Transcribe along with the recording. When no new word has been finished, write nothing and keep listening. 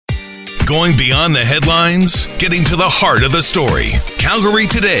Going beyond the headlines, getting to the heart of the story. Calgary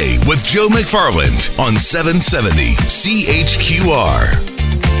Today with Joe McFarland on 770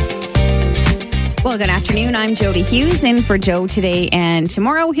 CHQR. Well, good afternoon. I'm Jody Hughes in for Joe today and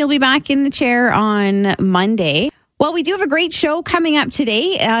tomorrow. He'll be back in the chair on Monday. Well, we do have a great show coming up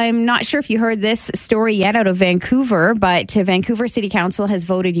today. I'm not sure if you heard this story yet out of Vancouver, but Vancouver City Council has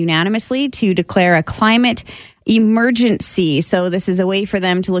voted unanimously to declare a climate emergency. So this is a way for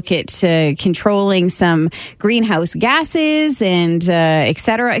them to look at controlling some greenhouse gases and et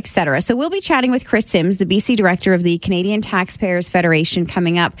cetera, et cetera. So we'll be chatting with Kris Sims, the BC director of the Canadian Taxpayers Federation,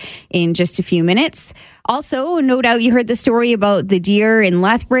 coming up in just a few minutes. Also, no doubt you heard the story about the deer in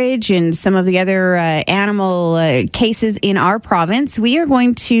Lethbridge and some of the other animal cases in our province. We are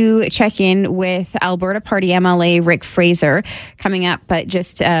going to check in with Alberta Party MLA Rick Fraser coming up, but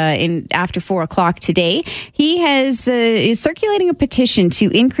just after 4 o'clock today. He is circulating a petition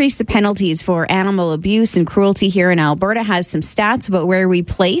to increase the penalties for animal abuse and cruelty here in Alberta. Has some stats about where we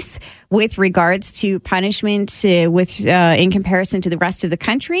place with regards to punishment in comparison to the rest of the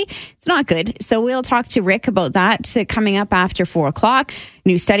country. It's not good. So we'll talk to Rick about that coming up after 4 o'clock.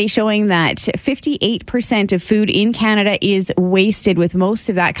 New study showing that 58% of food in Canada is wasted, with most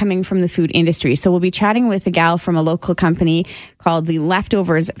of that coming from the food industry. So we'll be chatting with a gal from a local company called the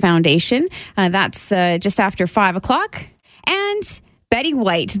Leftovers Foundation. That's just after 5 o'clock. And Betty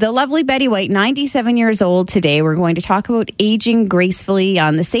White, the lovely Betty White, 97 years old today. We're going to talk about aging gracefully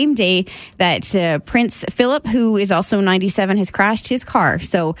on the same day that Prince Philip, who is also 97, has crashed his car.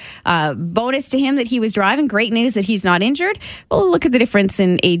 So bonus to him that he was driving. Great news that he's not injured. We'll look at the difference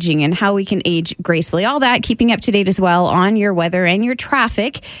in aging and how we can age gracefully. All that keeping up to date as well on your weather and your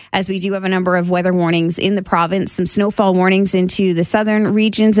traffic, as we do have a number of weather warnings in the province. Some snowfall warnings into the southern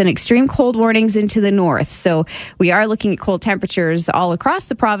regions and extreme cold warnings into the north. So we are looking at cold temperatures all across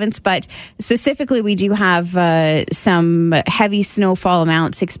the province, but specifically we do have some heavy snowfall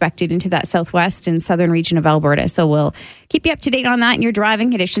amounts expected into that southwest and southern region of Alberta. So we'll keep you up to date on that and your driving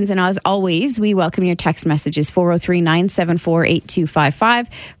conditions. And as always, we welcome your text messages, 403-974-8255,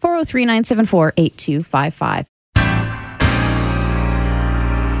 403-974-8255.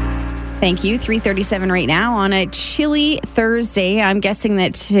 Thank you. 3:37 right now on a chilly Thursday. I'm guessing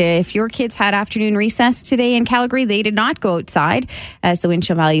that if your kids had afternoon recess today in Calgary, they did not go outside, as the wind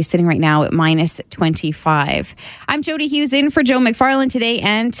chill value is sitting right now at minus 25. I'm Jody Hughes in for Joe McFarland today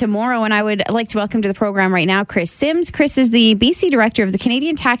and tomorrow, and I would like to welcome to the program right now Kris Sims. Kris is the BC director of the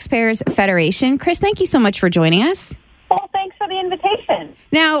Canadian Taxpayers Federation. Kris, thank you so much for joining us. Well, thanks for the invitation.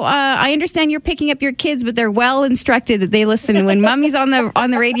 Now, I understand you're picking up your kids, but they're well instructed that they listen. When Mommy's on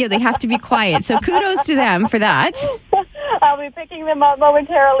the radio, they have to be quiet. So kudos to them for that. I'll be picking them up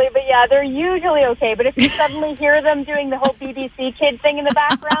momentarily, but yeah, they're usually okay. But if you suddenly hear them doing the whole BBC Kid thing in the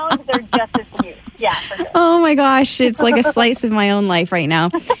background, they're just as cute. Yeah, for sure. Oh my gosh, it's like a slice of my own life right now.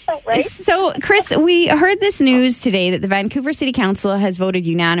 Right? So, Kris, we heard this news today that the Vancouver City Council has voted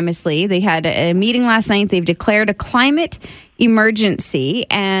unanimously. They had a meeting last night. They've declared a climate emergency,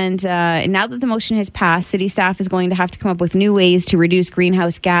 and now that the motion has passed, city staff is going to have to come up with new ways to reduce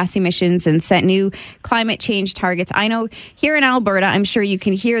greenhouse gas emissions and set new climate change targets. I know here in Alberta, I'm sure you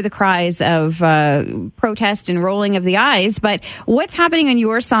can hear the cries of protest and rolling of the eyes, but what's happening on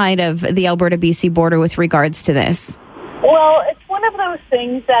your side of the Alberta-BC border with regards to this? Well, it's one of those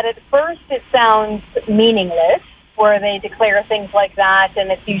things that at first it sounds meaningless, where they declare things like that,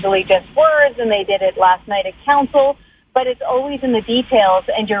 and it's usually just words, and they did it last night at council. But it's always in the details,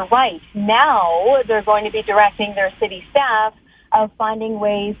 and you're right. Now they're going to be directing their city staff of finding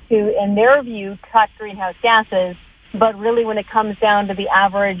ways to, in their view, cut greenhouse gases. But really, when it comes down to the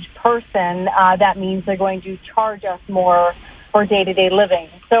average person, that means they're going to charge us more for day-to-day living.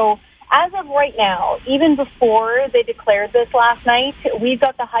 So as of right now, even before they declared this last night, we've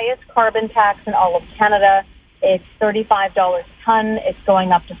got the highest carbon tax in all of Canada. It's $35 a ton. It's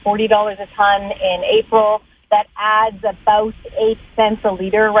going up to $40 a ton in April. That adds about 8 cents a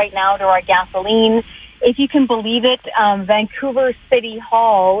liter right now to our gasoline. If you can believe it, Vancouver City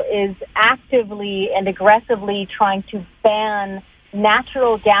Hall is actively and aggressively trying to ban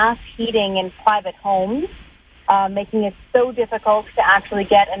natural gas heating in private homes, making it so difficult to actually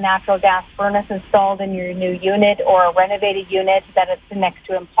get a natural gas furnace installed in your new unit or a renovated unit that it's next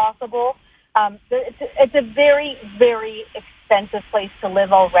to impossible. It's a very, very expensive place to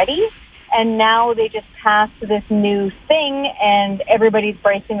live already. And now they just passed this new thing, and everybody's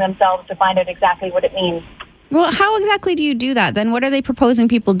bracing themselves to find out exactly what it means. Well, how exactly do you do that then? What are they proposing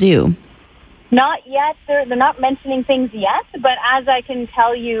people do? Not yet. They're not mentioning things yet, but as I can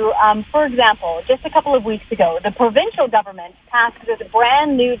tell you, for example, just a couple of weeks ago, the provincial government passed this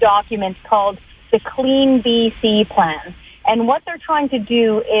brand new document called the Clean BC Plan. And what they're trying to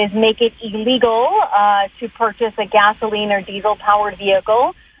do is make it illegal to purchase a gasoline or diesel-powered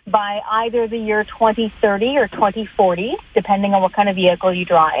vehicle by either the year 2030 or 2040, depending on what kind of vehicle you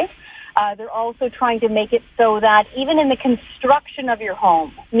drive. They're also trying to make it so that even in the construction of your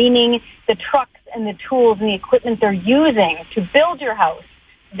home, meaning the trucks and the tools and the equipment they're using to build your house,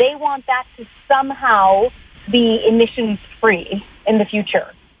 they want that to somehow be emissions-free in the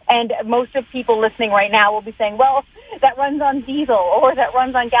future. And most of people listening right now will be saying, well, that runs on diesel or that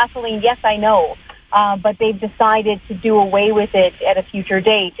runs on gasoline. Yes, I know. But they've decided to do away with it at a future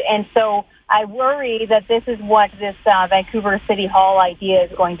date. And so I worry that this is what this Vancouver City Hall idea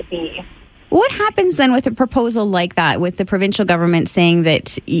is going to be. What happens then with a proposal like that, with the provincial government saying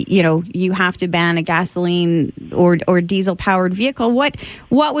that, you have to ban a gasoline or diesel-powered vehicle? What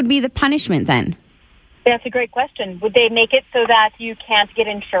would be the punishment then? That's a great question. Would they make it so that you can't get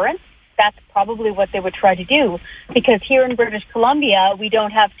insurance? That's probably what they would try to do, because here in British Columbia, we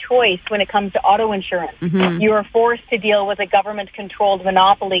don't have choice when it comes to auto insurance. Mm-hmm. You are forced to deal with a government-controlled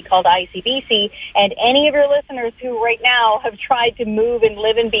monopoly called ICBC, and any of your listeners who right now have tried to move and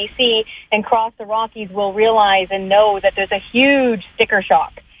live in BC and cross the Rockies will realize and know that there's a huge sticker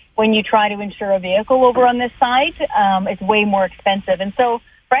shock when you try to insure a vehicle over on this side. It's way more expensive, and so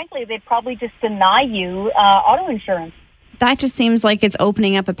frankly, they'd probably just deny you auto insurance. That just seems like it's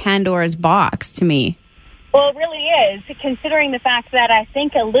opening up a Pandora's box to me. Well, it really is, considering the fact that I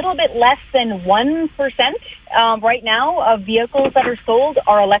think a little bit less than 1% right now of vehicles that are sold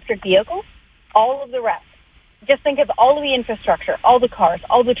are electric vehicles. All of the rest. Just think of all of the infrastructure, all the cars,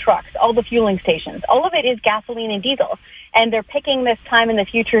 all the trucks, all the fueling stations. All of it is gasoline and diesel. And they're picking this time in the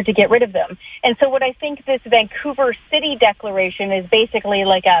future to get rid of them. And so what I think this Vancouver City Declaration is basically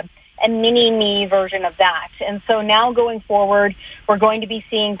like a mini-me version of that. And so now going forward, we're going to be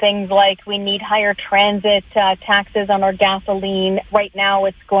seeing things like we need higher transit taxes on our gasoline. Right now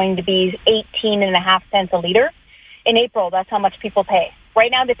it's going to be 18.5 cents a liter. In April, that's how much people pay.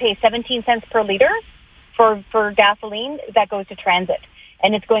 Right now they pay 17 cents per liter for gasoline. That goes to transit.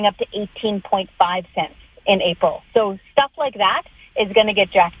 And it's going up to 18.5 cents in April. So stuff like that is going to get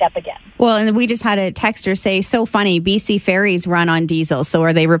jacked up again. Well, and we just had a texter say, so funny, BC ferries run on diesel. So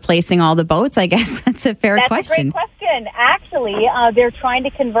are they replacing all the boats? I guess that's a fair question. That's a great question. Actually, they're trying to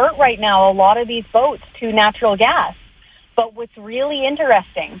convert right now a lot of these boats to natural gas. But what's really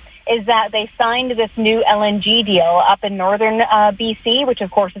interesting is that they signed this new LNG deal up in northern BC, which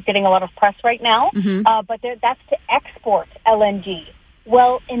of course is getting a lot of press right now. Mm-hmm. But that's to export LNG.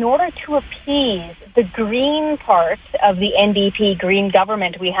 Well, in order to appease the green part of the NDP green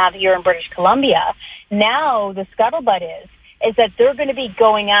government we have here in British Columbia, now the scuttlebutt is that they're going to be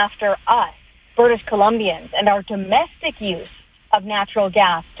going after us, British Columbians, and our domestic use of natural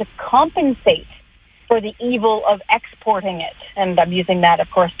gas to compensate for the evil of exporting it. And I'm using that,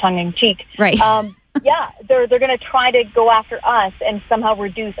 of course, tongue-in-cheek. Right. Yeah, they're going to try to go after us and somehow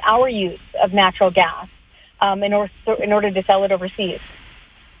reduce our use of natural gas in order to sell it overseas.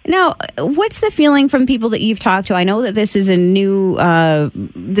 Now, what's the feeling from people that you've talked to? I know that this was a new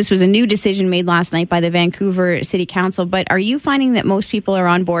decision made last night by the Vancouver City Council, but are you finding that most people are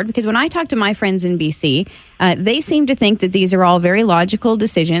on board? Because when I talk to my friends in BC, they seem to think that these are all very logical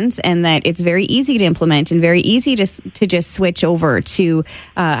decisions and that it's very easy to implement and very easy to just switch over to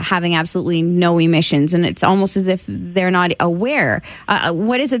having absolutely no emissions. And it's almost as if they're not aware.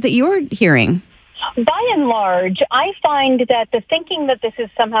 What is it that you're hearing? By and large, I find that the thinking that this is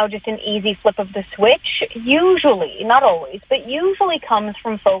somehow just an easy flip of the switch usually, not always, but usually comes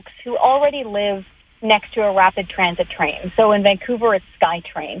from folks who already live next to a rapid transit train. So in Vancouver, it's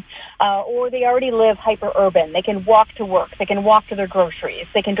SkyTrain. Or they already live hyper-urban. They can walk to work. They can walk to their groceries.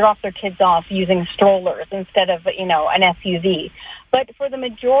 They can drop their kids off using strollers instead of, an SUV. But for the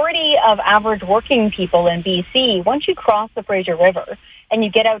majority of average working people in BC, once you cross the Fraser River and you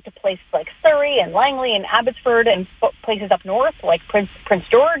get out to places like Surrey and Langley and Abbotsford and places up north like Prince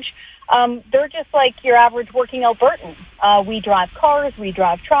George, they're just like your average working Albertan. We drive cars, we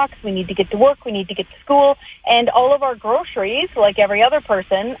drive trucks, we need to get to work, we need to get to school, and all of our groceries, like every other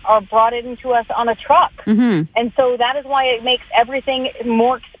person, are brought into us on a truck. Mm-hmm. And so that is why it makes everything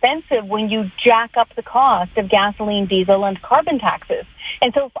more expensive when you jack up the cost of gasoline, diesel, and carbon taxes.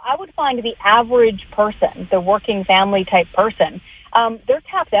 And so I would find the average person, the working family type person, they're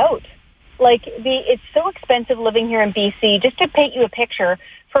tapped out. It's so expensive living here in BC. Just to paint you a picture,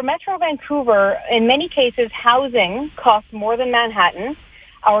 for Metro Vancouver, in many cases, housing costs more than Manhattan.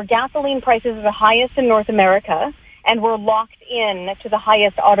 Our gasoline prices are the highest in North America, and we're locked in to the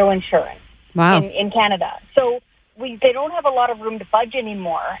highest auto insurance in Canada. So they don't have a lot of room to budge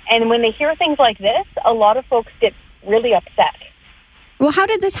anymore. And when they hear things like this, a lot of folks get really upset. Well, how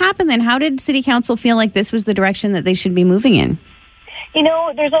did this happen then? How did City Council feel like this was the direction that they should be moving in? You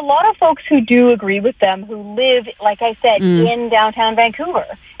know, there's a lot of folks who do agree with them who live, like I said, in downtown Vancouver.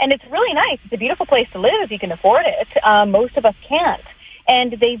 And it's really nice. It's a beautiful place to live if you can afford it. Most of us can't.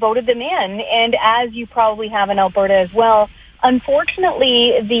 And they voted them in. And as you probably have in Alberta as well,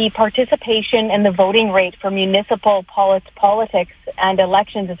 unfortunately, the participation and the voting rate for municipal politics and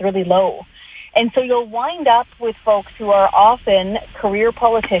elections is really low. And so you'll wind up with folks who are often career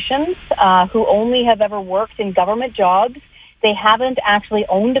politicians who only have ever worked in government jobs. They haven't actually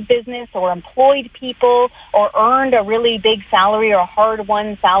owned a business or employed people or earned a really big salary or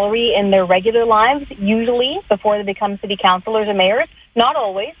hard-won salary in their regular lives, usually before they become city councillors or mayors. Not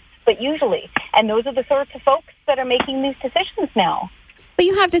always, but usually. And those are the sorts of folks that are making these decisions now. But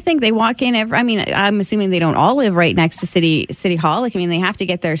you have to think they walk in I'm assuming they don't all live right next to City Hall. Like, I mean, they have to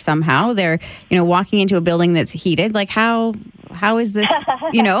get there somehow. They're, walking into a building that's heated. Like, how is this,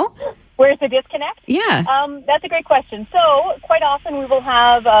 Where's the disconnect? Yeah. That's a great question. So quite often we will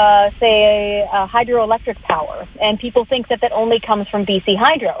have, say, a hydroelectric power, and people think that only comes from BC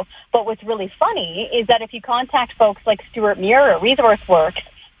Hydro. But what's really funny is that if you contact folks like Stuart Muir or Resource Works,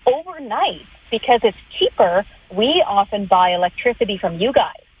 overnight, because it's cheaper, we often buy electricity from you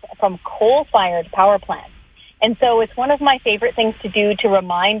guys, from coal-fired power plants. And so it's one of my favorite things to do to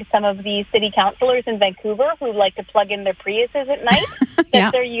remind some of these city councillors in Vancouver who like to plug in their Priuses at night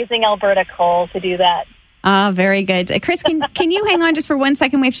that they're using Alberta coal to do that. Very good. Kris, can you hang on just for 1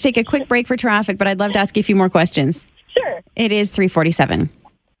 second? We have to take a quick break for traffic, but I'd love to ask you a few more questions. Sure. It is 3:47.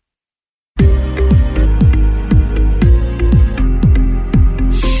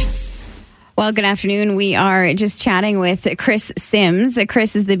 Well, good afternoon. We are just chatting with Kris Sims.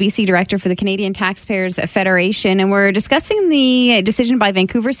 Kris is the BC Director for the Canadian Taxpayers Federation, and we're discussing the decision by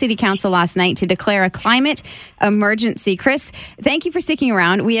Vancouver City Council last night to declare a climate emergency. Kris, thank you for sticking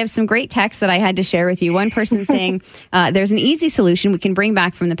around. We have some great texts that I had to share with you. One person saying there's an easy solution we can bring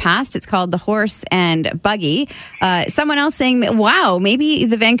back from the past. It's called the horse and buggy. Someone else saying that, wow, maybe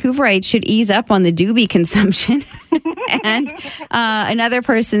the Vancouverites should ease up on the doobie consumption. And another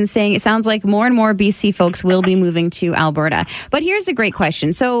person saying it sounds like more and more BC folks will be moving to Alberta. But here's a great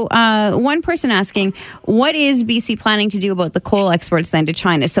question. So one person asking, what is BC planning to do about the coal exports then to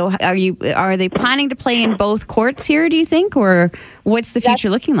China? So are they planning to play in both courts here, do you think? Or what's the future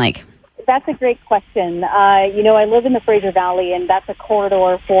looking like? That's a great question. I live in the Fraser Valley, and that's a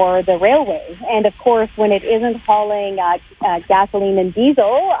corridor for the railway. And, of course, when it isn't hauling gasoline and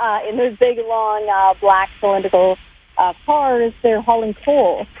diesel in those big, long, black cylindrical cars, they're hauling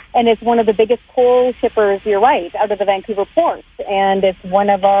coal. And it's one of the biggest coal shippers, you're right, out of the Vancouver port. And it's one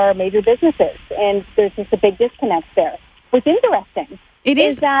of our major businesses. And there's just a big disconnect there. What's interesting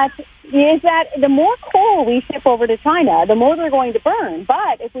is that the more coal we ship over to China, the more they're going to burn.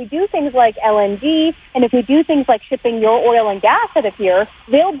 But if we do things like LNG, and if we do things like shipping your oil and gas out of here,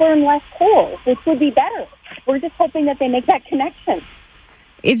 they'll burn less coal, which would be better. We're just hoping that they make that connection.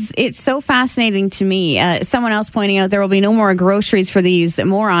 It's so fascinating to me. Someone else pointing out there will be no more groceries for these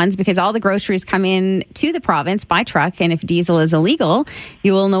morons because all the groceries come in to the province by truck, and if diesel is illegal,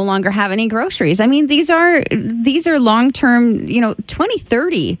 you will no longer have any groceries. I mean, these are long-term,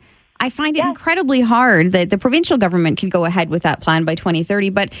 2030. I find it incredibly hard that the provincial government could go ahead with that plan by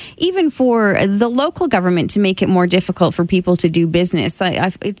 2030, but even for the local government to make it more difficult for people to do business, I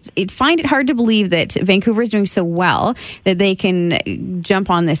find it hard to believe that Vancouver is doing so well that they can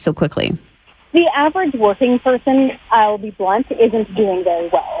jump on this so quickly. The average working person, I'll be blunt, isn't doing very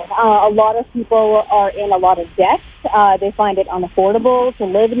well. A lot of people are in a lot of debt. They find it unaffordable to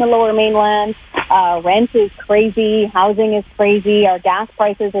live in the Lower Mainland. Rent is crazy. Housing is crazy. Our gas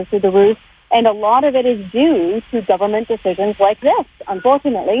prices are through the roof. And a lot of it is due to government decisions like this,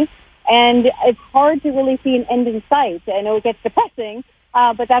 unfortunately. And it's hard to really see an end in sight. I know it gets depressing,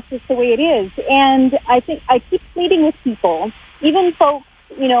 but that's just the way it is. And I think I keep pleading with people, even folks,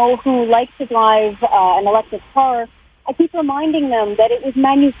 who like to drive an electric car. I keep reminding them that it was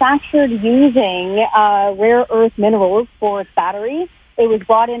manufactured using rare earth minerals for its battery. It was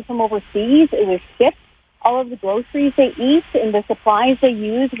brought in from overseas. It was shipped. All of the groceries they eat and the supplies they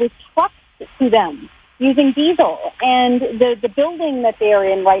use was trucked to them using diesel. And the building that they are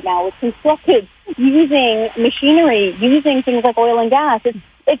in right now is constructed using machinery, using things like oil and gas.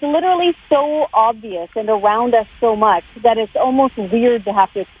 It's literally so obvious and around us so much that it's almost weird to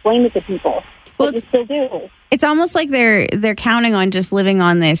have to explain it to people. But you still do. It's almost like they're counting on just living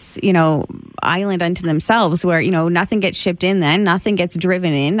on this, island unto themselves where, nothing gets shipped in then, nothing gets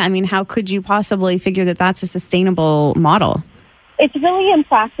driven in. I mean, how could you possibly figure that that's a sustainable model? It's really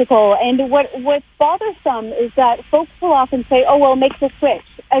impractical. And what bothers some is that folks will often say, oh, well, make the switch,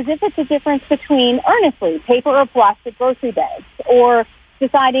 as if it's a difference between earnestly, paper or plastic grocery bags, or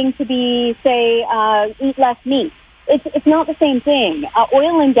deciding to be, say, eat less meat. It's not the same thing.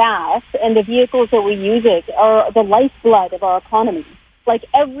 Oil and gas and the vehicles that we use it are the lifeblood of our economy. Like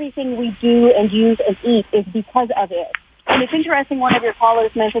everything we do and use and eat is because of it. And it's interesting, one of your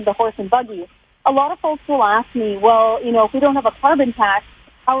callers mentioned the horse and buggy. A lot of folks will ask me, well, if we don't have a carbon tax,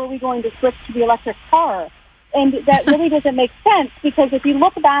 how are we going to switch to the electric car? And that really doesn't make sense, because if you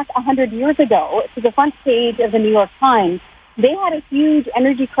look back 100 years ago to the front page of the New York Times, they had a huge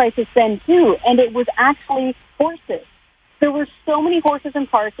energy crisis then too, and it was actually horses. There were so many horses and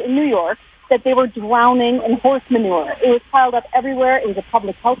carts in New York that they were drowning in horse manure. It was piled up everywhere. It was a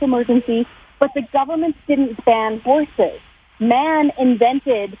public health emergency, but the government didn't ban horses. Man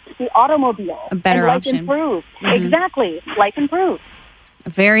invented the automobile. A better option. Life improved. Mm-hmm. Exactly. Life improved.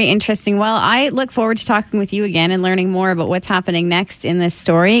 Very interesting. Well, I look forward to talking with you again and learning more about what's happening next in this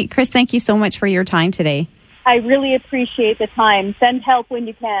story. Kris, thank you so much for your time today. I really appreciate the time. Send help when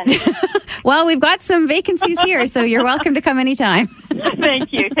you can. Well, we've got some vacancies here, so you're welcome to come anytime.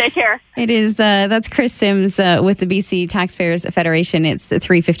 Thank you. Take care. It is, that's Kris Sims with the BC Taxpayers Federation. It's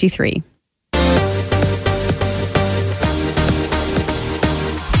 3:53.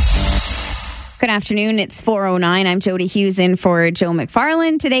 Good afternoon. It's 4:09. I'm Jody Hughes in for Joe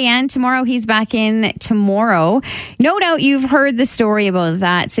McFarland today and tomorrow. He's back in tomorrow. No doubt you've heard the story about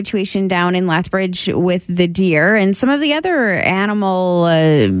that situation down in Lethbridge with the deer and some of the other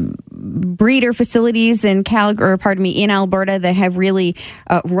animal breeder facilities in in Alberta that have really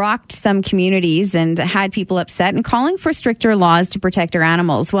rocked some communities and had people upset and calling for stricter laws to protect our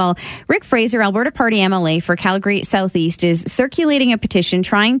animals. Well, Rick Fraser, Alberta Party MLA for Calgary-South East, is circulating a petition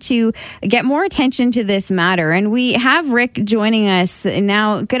trying to get more attention to this matter. And we have Rick joining us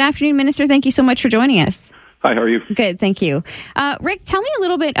now. Good afternoon, Minister. Thank you so much for joining us. Hi, how are you? Good, thank you. Rick, tell me a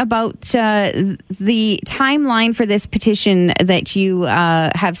little bit about the timeline for this petition that you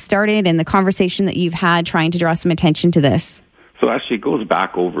have started and the conversation that you've had trying to draw some attention to this. So actually it goes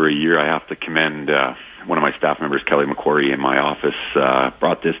back over a year. I have to commend one of my staff members, Kelly McQuarrie, in my office,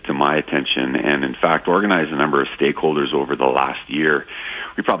 brought this to my attention and, in fact, organized a number of stakeholders over the last year.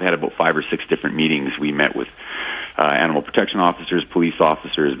 We probably had about 5 or 6 different meetings. We met with animal protection officers, police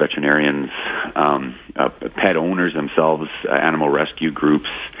officers, veterinarians, pet owners themselves, animal rescue groups,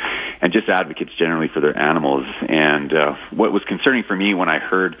 and just advocates generally for their animals. And what was concerning for me when I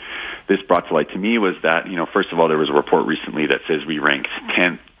heard this brought to light to me was that, first of all, there was a report recently that says we ranked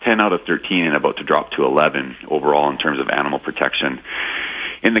 10 out of 13 and about to drop to 11 overall in terms of animal protection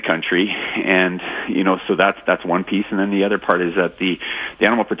in the country. And, so that's one piece. And then the other part is that the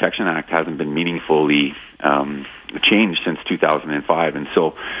Animal Protection Act hasn't been meaningfully changed since 2005. And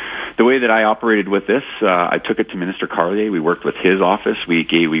so the way that I operated with this, I took it to Minister Carlier. We worked with his office. We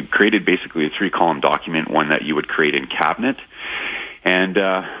created basically a 3-column document, one that you would create in cabinet. And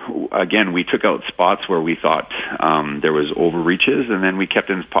again, we took out spots where we thought there was overreaches, and then we kept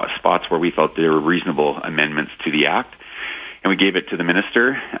in spots where we thought there were reasonable amendments to the act. And we gave it to the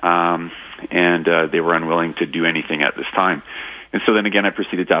minister, and they were unwilling to do anything at this time. And so then again, I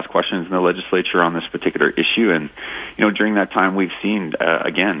proceeded to ask questions in the legislature on this particular issue. And, during that time, we've seen,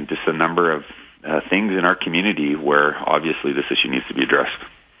 again, just a number of things in our community where obviously this issue needs to be addressed.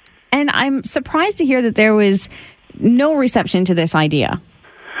 And I'm surprised to hear that there was no reception to this idea.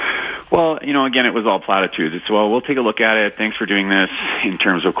 Well, again, it was all platitudes. It's, well, we'll take a look at it. Thanks for doing this in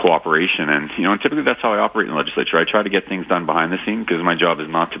terms of cooperation. And, and typically that's how I operate in the legislature. I try to get things done behind the scene because my job is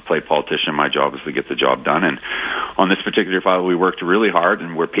not to play politician. My job is to get the job done. And on this particular file, we worked really hard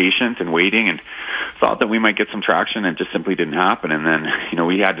and we're patient and waiting and thought that we might get some traction, and it just simply didn't happen. And then,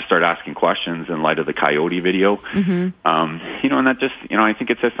 we had to start asking questions in light of the coyote video. Mm-hmm. And that just, I think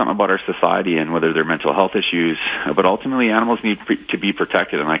it says something about our society and whether they're mental health issues. But ultimately, animals need to be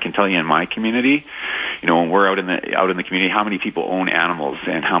protected. And I can tell you, in my community, when we're out in the community, how many people own animals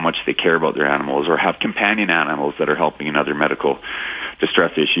and how much they care about their animals or have companion animals that are helping in other medical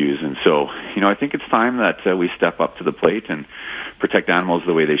distress issues. And so, I think it's time that we step up to the plate and protect animals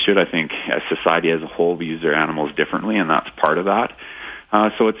the way they should. I think as society as a whole, we use their animals differently, and that's part of that.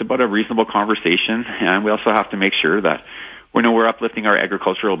 So it's about a reasonable conversation, and we also have to make sure that We know we're uplifting our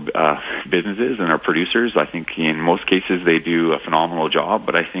agricultural businesses and our producers. I think in most cases they do a phenomenal job,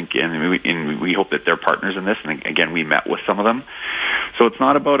 but I think we hope that they're partners in this. And again, we met with some of them. So it's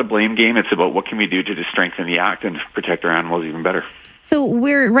not about a blame game. It's about what can we do to just strengthen the act and protect our animals even better. So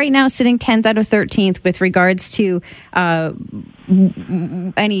we're right now sitting 10th out of 13th with regards to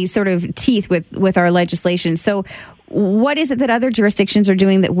any sort of teeth with our legislation. So what is it that other jurisdictions are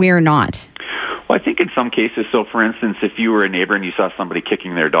doing that we're not? Well, I think in some cases, so for instance, if you were a neighbor and you saw somebody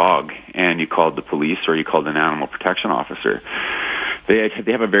kicking their dog and you called the police or you called an animal protection officer, they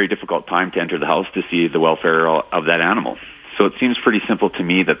have a very difficult time to enter the house to see the welfare of that animal. So it seems pretty simple to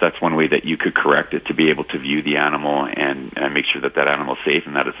me that that's one way that you could correct it, to be able to view the animal and make sure that that animal is safe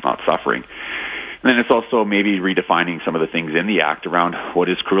and that it's not suffering. And then it's also maybe redefining some of the things in the Act around what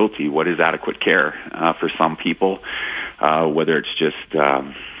is cruelty, what is adequate care for some people, whether it's just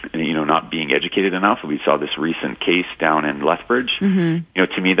not being educated enough. We saw this recent case down in Lethbridge. Mm-hmm.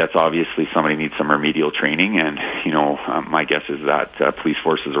 To me, that's obviously somebody needs some remedial training, and my guess is that police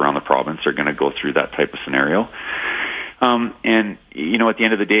forces around the province are going to go through that type of scenario. And at the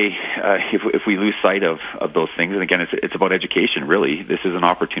end of the day, if we lose sight of those things, and again, it's about education, really. This is an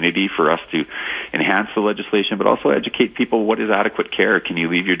opportunity for us to enhance the legislation, but also educate people. What is adequate care? Can you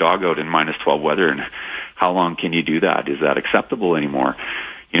leave your dog out in minus 12 weather, and how long can you do that? Is that acceptable anymore?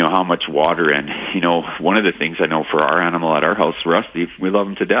 How much water? And, one of the things I know for our animal at our house, Rusty, we love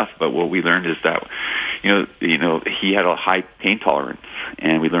him to death. But what we learned is that, he had a high pain tolerance.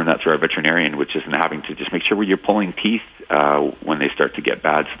 And we learned that through our veterinarian, which is having to just make sure you're pulling teeth when they start to get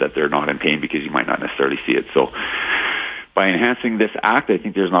bad so that they're not in pain, because you might not necessarily see it. So by enhancing this act, I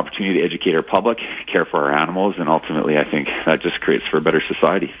think there's an opportunity to educate our public, care for our animals, and ultimately I think that just creates for a better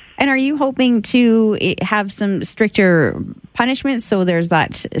society. And are you hoping to have some stricter punishments so there's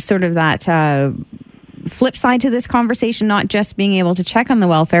that sort of that flip side to this conversation, not just being able to check on the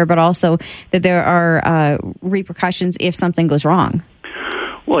welfare, but also that there are repercussions if something goes wrong?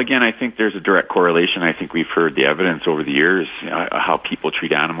 Well, again, I think there's a direct correlation. I think we've heard the evidence over the years how people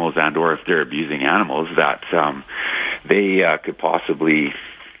treat animals, and or if they're abusing animals, that they could possibly,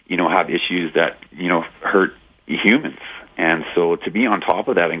 have issues that, hurt humans. And so to be on top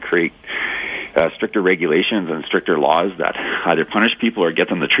of that and create stricter regulations and stricter laws that either punish people or get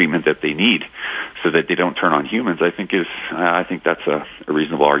them the treatment that they need so that they don't turn on humans, I think that's a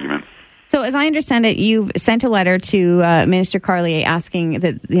reasonable argument. So as I understand it, you've sent a letter to Minister Carlier asking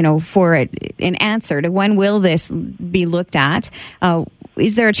that, for an answer to when will this be looked at.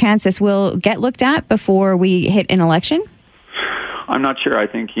 Is there a chance this will get looked at before we hit an election? I'm not sure. I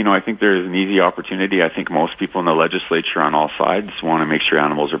think there's an easy opportunity. I think most people in the legislature on all sides want to make sure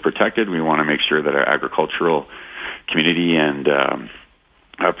animals are protected. We want to make sure that our agricultural community and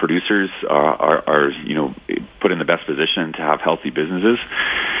producers are put in the best position to have healthy businesses.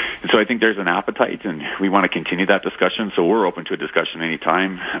 And so I think there's an appetite, and we want to continue that discussion. So we're open to a discussion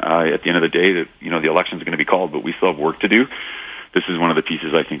anytime. At the end of the day, that the election's going to be called, but we still have work to do. This is one of the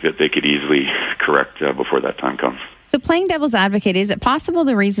pieces I think that they could easily correct before that time comes. So playing devil's advocate, is it possible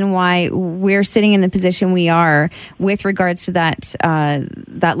the reason why we're sitting in the position we are with regards to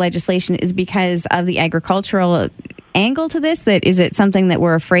that legislation is because of the agricultural angle to this? That is it something that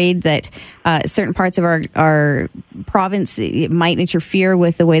we're afraid that certain parts of our province might interfere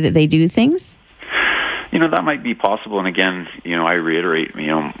with the way that they do things? That might be possible. And again, I reiterate,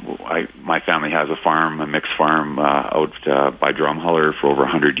 my family has a farm, a mixed farm out by Drumheller for over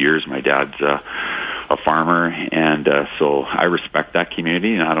 100 years. My dad's a farmer, and so I respect that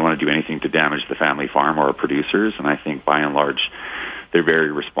community, and I don't want to do anything to damage the family farm or our producers. And I think by and large, they're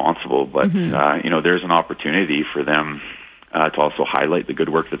very responsible. But, there's an opportunity for them to also highlight the good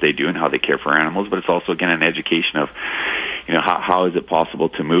work that they do and how they care for animals. But it's also, again, an education of, how is it possible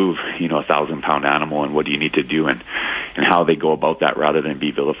to move, a 1,000-pound animal, and what do you need to do, and how they go about that, rather than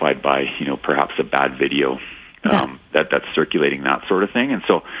be vilified by, perhaps a bad video that's circulating, that sort of thing. And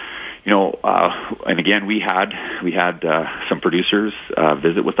so, and again, we had some producers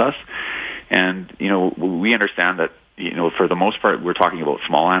visit with us, and we understand that for the most part we're talking about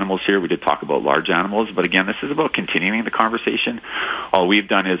small animals here. We did talk about large animals, but again, this is about continuing the conversation. All we've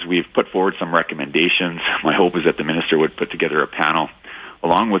done is we've put forward some recommendations. My hope is that the minister would put together a panel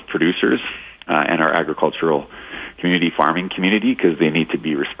along with producers and our agricultural community, farming community, because they need to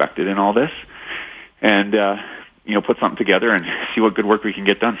be respected in all this, and put something together and see what good work we can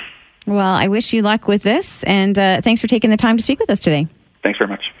get done. Well, I wish you luck with this, and thanks for taking the time to speak with us today. Thanks very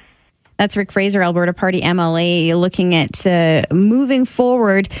much. That's Rick Fraser, Alberta Party MLA, looking at moving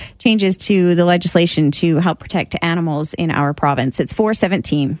forward changes to the legislation to help protect animals in our province. It's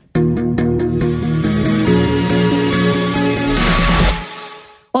 4:17.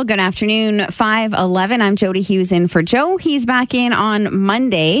 Well, good afternoon, 5:11. I'm Jody Hughes in for Joe. He's back in on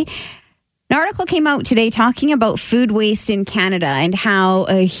Monday. An article came out today talking about food waste in Canada and how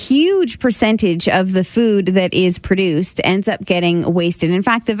a huge percentage of the food that is produced ends up getting wasted. In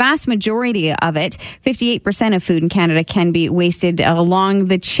fact, the vast majority of it, 58% of food in Canada, can be wasted along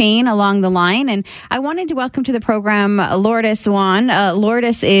the chain, along the line. And I wanted to welcome to the program Lourdes Juan.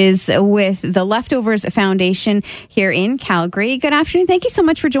 Lourdes is with the Leftovers Foundation here in Calgary. Good afternoon. Thank you so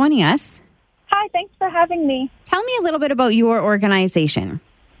much for joining us. Hi, thanks for having me. Tell me a little bit about your organization.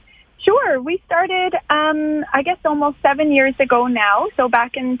 Sure. We started, almost 7 years ago now. So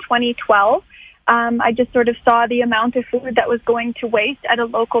back in 2012, I just sort of saw the amount of food that was going to waste at a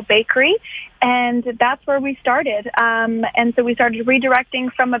local bakery. And that's where we started. And so we started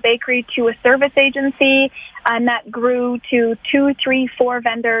redirecting from a bakery to a service agency. And that grew to 2, 3, 4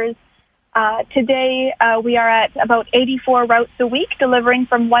 vendors. Today, we are at about 84 routes a week, delivering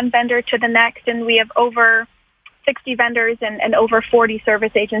from one vendor to the next. And we have over 60 vendors and over 40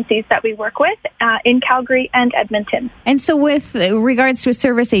 service agencies that we work with in Calgary and Edmonton. And so with regards to a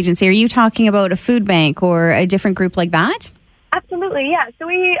service agency, are you talking about a food bank or a different group like that? Absolutely, yeah. So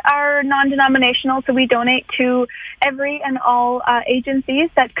we are non-denominational, so we donate to every and all agencies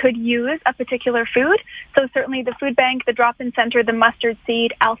that could use a particular food. So certainly the food bank, the drop-in center, the mustard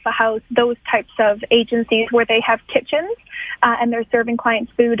seed, Alpha House, those types of agencies where they have kitchens and they're serving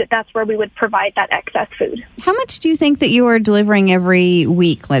clients food, that's where we would provide that excess food. How much do you think that you are delivering every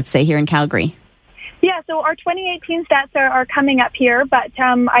week, let's say, here in Calgary? Yeah, so our 2018 stats are coming up here, but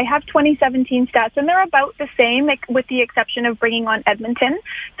I have 2017 stats, and they're about the same with the exception of bringing on Edmonton.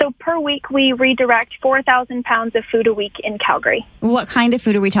 So per week, we redirect 4,000 pounds of food a week in Calgary. What kind of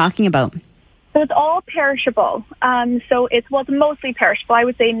food are we talking about? So it's all perishable. So it's mostly perishable. I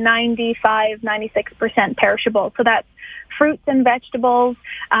would say 95-96% perishable. So that's fruits and vegetables,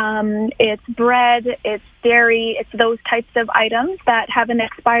 it's bread, it's dairy, it's those types of items that have an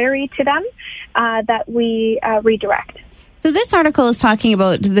expiry to them that we redirect. So this article is talking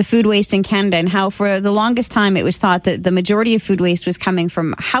about the food waste in Canada and how for the longest time it was thought that the majority of food waste was coming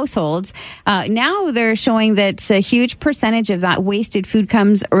from households. Now they're showing that a huge percentage of that wasted food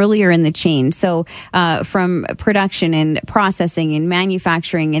comes earlier in the chain. So from production and processing and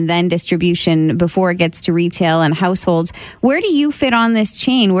manufacturing and then distribution before it gets to retail and households. Where do you fit on this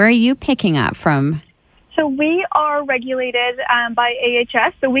chain? Where are you picking up from? So we are regulated by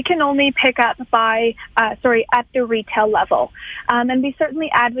AHS, so we can only pick up at the retail level. And we certainly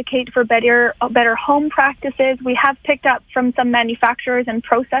advocate for better home practices. We have picked up from some manufacturers and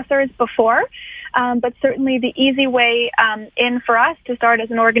processors before, but certainly the easy way in for us to start as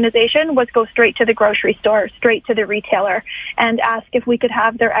an organization was go straight to the grocery store, straight to the retailer, and ask if we could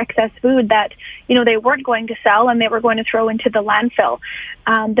have their excess food that, they weren't going to sell and they were going to throw into the landfill.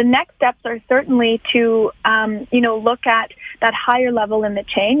 The next steps are certainly to, look at that higher level in the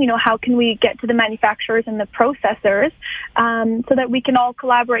chain. How can we get to the manufacturers and the processors so that we can all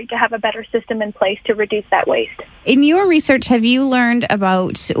collaborate to have a better system in place to reduce that waste. In your research, have you learned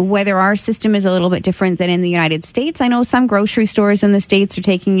about whether our system is a little bit different than in the United States? I know some grocery stores in the States are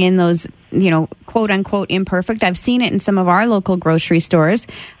taking in those, quote unquote imperfect. I've seen it in some of our local grocery stores.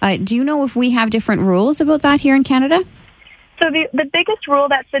 Do you know if we have different rules about that here in Canada? So the biggest rule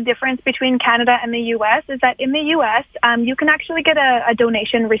that's the difference between Canada and the U.S. is that in the U.S., you can actually get a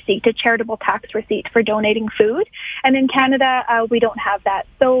donation receipt, a charitable tax receipt for donating food. And in Canada, we don't have that.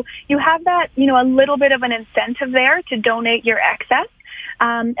 So you have that, a little bit of an incentive there to donate your excess.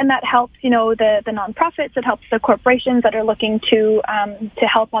 And that helps, the nonprofits. It helps the corporations that are looking to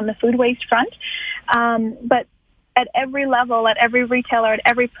help on the food waste front. But at every level, at every retailer, at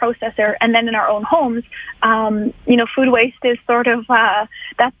every processor, and then in our own homes, food waste is sort of,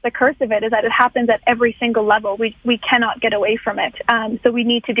 that's the curse of it, is that it happens at every single level. We cannot get away from it. So we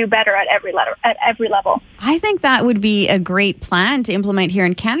need to do better at every level. I think that would be a great plan to implement here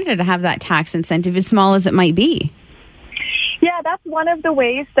in Canada, to have that tax incentive, as small as it might be. Yeah, that's one of the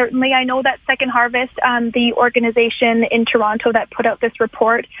ways. Certainly, I know that Second Harvest, the organization in Toronto that put out this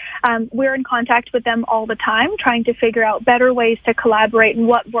report, we're in contact with them all the time, trying to figure out better ways to collaborate and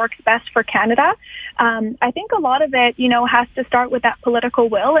what works best for Canada. I think a lot of it, has to start with that political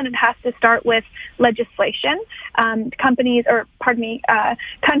will, and it has to start with legislation. Countries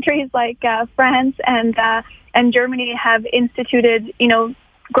like France and Germany have instituted,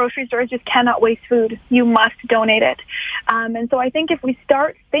 grocery stores just cannot waste food. You must donate it. And so I think if we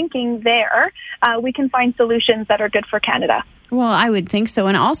start thinking there, we can find solutions that are good for Canada. Well, I would think so.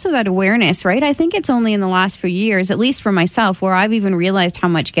 And also that awareness, right? I think it's only in the last few years, at least for myself, where I've even realized how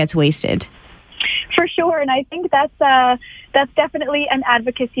much gets wasted. For sure, and I think that's definitely an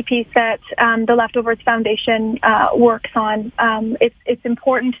advocacy piece that the Leftovers Foundation works on. It's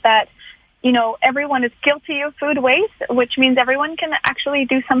important that everyone is guilty of food waste, which means everyone can actually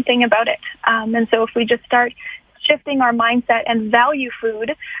do something about it. And so if we just start shifting our mindset and value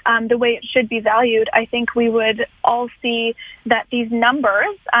food the way it should be valued, I think we would all see that these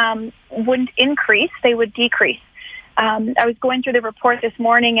numbers wouldn't increase, they would decrease. I was going through the report this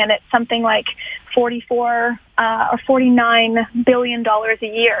morning, and it's something like $44 or $49 billion a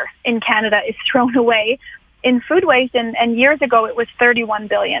year in Canada is thrown away in food waste, and years ago it was $31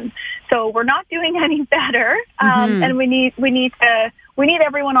 billion. So we're not doing any better, and we need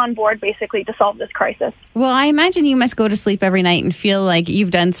everyone on board basically to solve this crisis. Well, I imagine you must go to sleep every night and feel like you've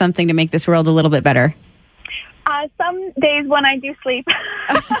done something to make this world a little bit better. Some days when I do sleep.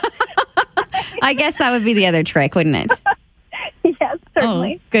 I guess that would be the other trick, wouldn't it? Yes,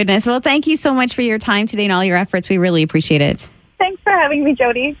 certainly. Oh, goodness. Well, thank you so much for your time today and all your efforts. We really appreciate it. Thanks for having me,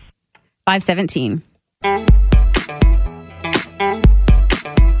 Jody. 5:17.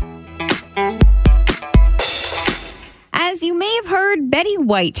 As you may have heard, Betty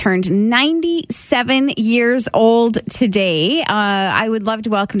White turned 97 years old today. I would love to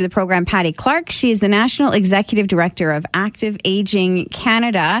welcome to the program Patty Clark. She is the National Executive Director of Active Aging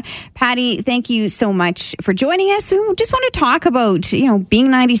Canada. Patty, thank you so much for joining us. We just want to talk about,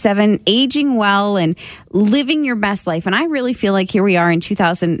 being 97, aging well, and living your best life. And I really feel like here we are in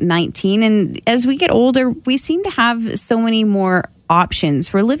 2019. And as we get older, we seem to have so many more options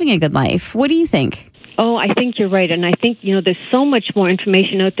for living a good life. What do you think? Oh, I think you're right. And I think, there's so much more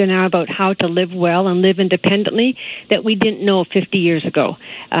information out there now about how to live well and live independently that we didn't know 50 years ago.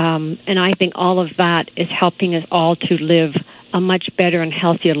 And I think all of that is helping us all to live a much better and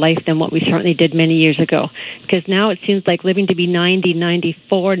healthier life than what we certainly did many years ago. Because now it seems like living to be 90,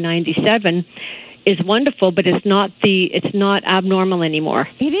 94, 97 is wonderful, but it's not abnormal anymore.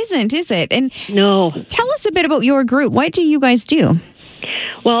 It isn't, is it? And no. Tell us a bit about your group. What do you guys do?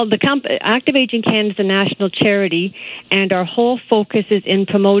 Well, Active Aging Canada is a national charity, and our whole focus is in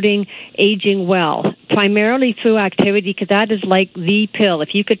promoting aging well, primarily through activity, because that is like the pill.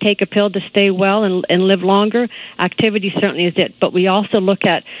 If you could take a pill to stay well and live longer, activity certainly is it. But we also look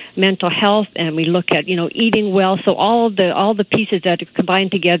at mental health, and we look at eating well. So all the pieces that are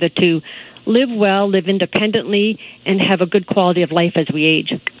combined together to live well, live independently, and have a good quality of life as we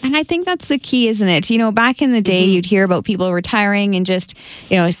age. And I think that's the key, isn't it? Back in the day, you'd hear about people retiring and just,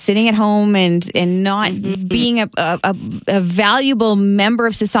 sitting at home and not being a valuable member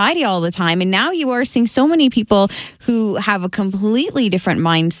of society all the time. And now you are seeing so many people who have a completely different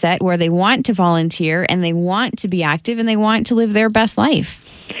mindset where they want to volunteer and they want to be active and they want to live their best life.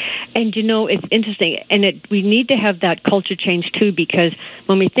 And it's interesting, and we need to have that culture change too, because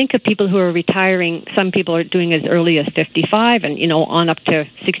when we think of people who are retiring, some people are doing as early as 55 and, on up to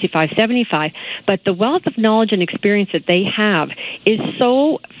 65, 75. But the wealth of knowledge and experience that they have is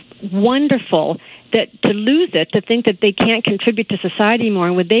so wonderful that to lose it, to think that they can't contribute to society more,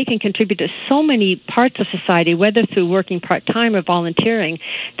 and when they can contribute to so many parts of society, whether through working part-time or volunteering,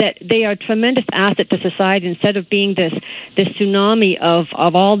 that they are a tremendous asset to society instead of being this tsunami of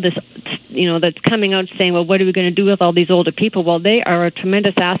all this, that's coming out saying, well, what are we going to do with all these older people? Well, they are a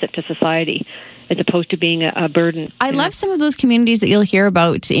tremendous asset to society as opposed to being a burden. I love some of those communities that you'll hear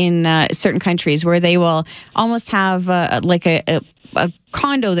about in certain countries where they will almost have a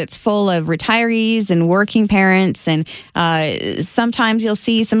condo that's full of retirees and working parents, and sometimes you'll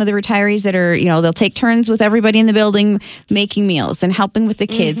see some of the retirees that are, they'll take turns with everybody in the building making meals and helping with the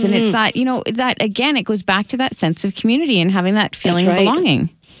kids. And it's that, that again, it goes back to that sense of community and having that feeling of belonging.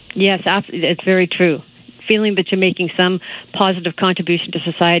 Yes, absolutely. It's very true. Feeling that you're making some positive contribution to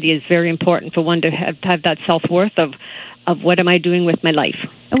society is very important for one to have that self-worth of what am I doing with my life.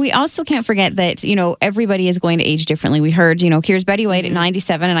 And we also can't forget that, everybody is going to age differently. We heard, here's Betty White at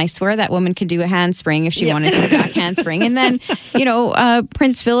 97, and I swear that woman could do a handspring if she wanted to, a back handspring. And then,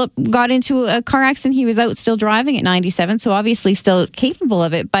 Prince Philip got into a car accident. He was out still driving at 97, so obviously still capable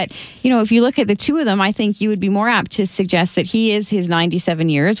of it. But, if you look at the two of them, I think you would be more apt to suggest that he is his 97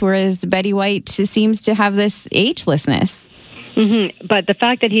 years, whereas Betty White seems to have this agelessness. Mm-hmm. But the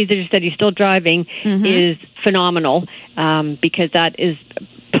fact that he's still driving is phenomenal, because that is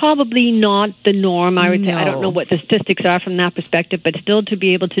probably not the norm. I don't know what the statistics are from that perspective, but still to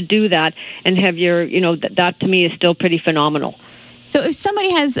be able to do that and have your, that to me is still pretty phenomenal. So if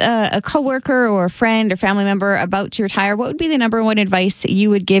somebody has a coworker or a friend or family member about to retire, what would be the number one advice you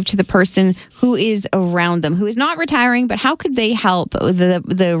would give to the person who is around them, who is not retiring, but how could they help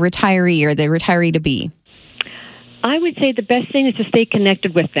the retiree or the retiree to be? I would say the best thing is to stay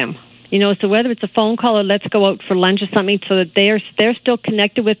connected with them. So whether it's a phone call or let's go out for lunch or something, so that they're still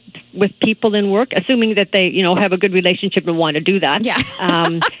connected with people in work, assuming that they, have a good relationship and want to do that. Yeah.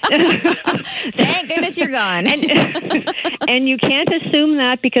 Thank goodness you're gone. And you can't assume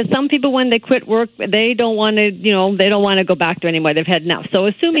that, because some people, when they quit work, they don't want to, they don't want to go back to anymore. They've had enough. So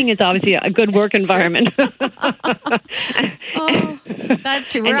assuming it's obviously a good work environment. Oh,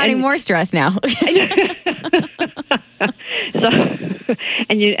 that's true. We're adding more stress now.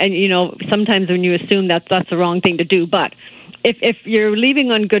 Sometimes when you assume that's the wrong thing to do, but if you're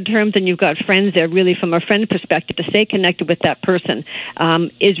leaving on good terms and you've got friends there, really from a friend perspective, to stay connected with that person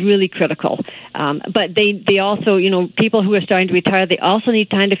is really critical. But they also, people who are starting to retire, they also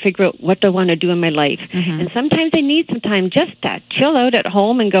need time to figure out, what do I want to do in my life? And sometimes they need some time just to chill out at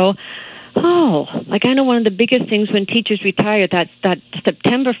home and go, I know one of the biggest things when teachers retire, that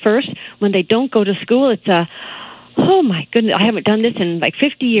September 1st, when they don't go to school, it's oh my goodness, I haven't done this in like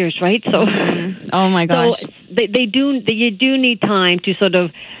 50 years, right? So, oh my gosh, so you do need time to sort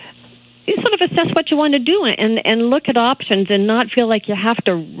of assess what you want to do and look at options, and not feel like you have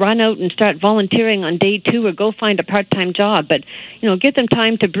to run out and start volunteering on day 2 or go find a part-time job. But give them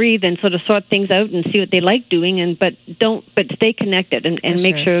time to breathe and sort of sort things out and see what they like doing, but stay connected and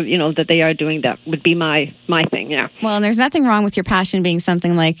make sure that they are doing that would be my thing. Yeah. Well, and there's nothing wrong with your passion being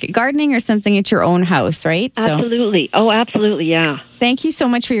something like gardening or something at your own house, right? Absolutely. Oh, absolutely. Yeah. Thank you so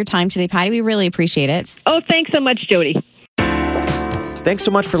much for your time today, Patty. We really appreciate it. Oh, thanks so much, Jody. Thanks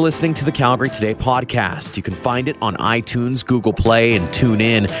so much for listening to the Calgary Today podcast. You can find it on iTunes, Google Play, and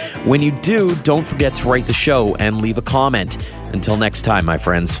TuneIn. When you do, don't forget to rate the show and leave a comment. Until next time, my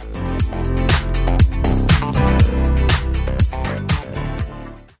friends.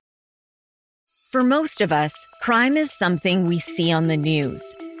 For most of us, crime is something we see on the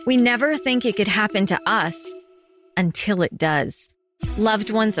news. We never think it could happen to us until it does. Loved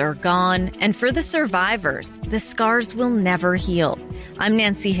ones are gone, and for the survivors, the scars will never heal. I'm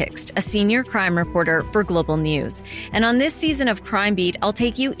Nancy Hixt, a senior crime reporter for Global News. And on this season of Crime Beat, I'll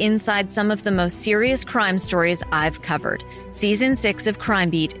take you inside some of the most serious crime stories I've covered. Season 6 of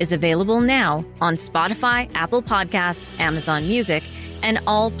Crime Beat is available now on Spotify, Apple Podcasts, Amazon Music, and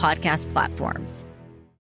all podcast platforms.